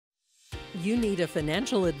You need a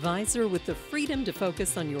financial advisor with the freedom to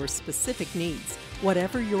focus on your specific needs.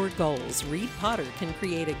 Whatever your goals, Reed Potter can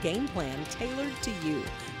create a game plan tailored to you.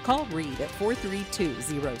 Call Reed at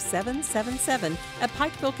 432-0777 at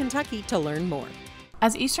Pikeville, Kentucky to learn more.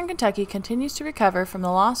 As Eastern Kentucky continues to recover from the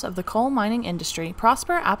loss of the coal mining industry,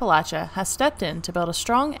 Prosper Appalachia has stepped in to build a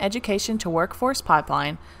strong education-to-workforce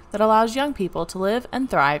pipeline that allows young people to live and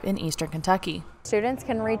thrive in Eastern Kentucky. Students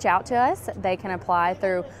can reach out to us. They can apply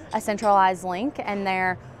through a centralized link, and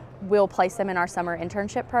there we'll place them in our summer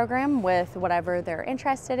internship program with whatever they're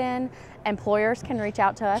interested in. Employers can reach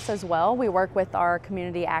out to us as well. We work with our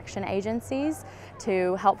community action agencies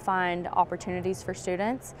to help find opportunities for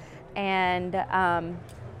students. And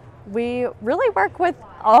we really work with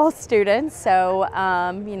all students, so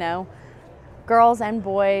girls and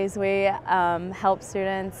boys. We help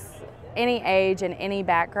students any age and any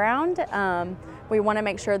background. We want to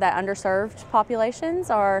make sure that underserved populations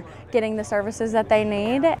are getting the services that they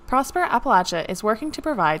need. Prosper Appalachia is working to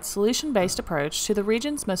provide solution-based approach to the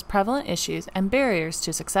region's most prevalent issues and barriers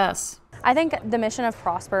to success. I think the mission of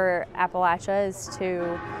Prosper Appalachia is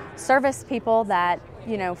to service people that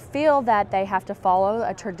feel that they have to follow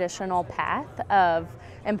a traditional path of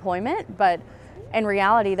employment, but in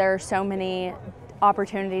reality there are so many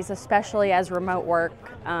opportunities, especially as remote work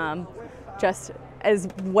just is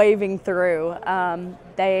waving through,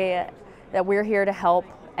 that we're here to help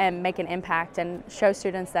and make an impact and show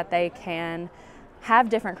students that they can have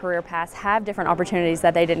different career paths, have different opportunities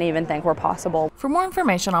that they didn't even think were possible. For more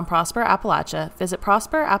information on Prosper Appalachia, visit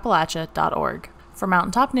prosperappalachia.org. For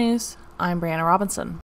Mountaintop News, I'm Brianna Robinson.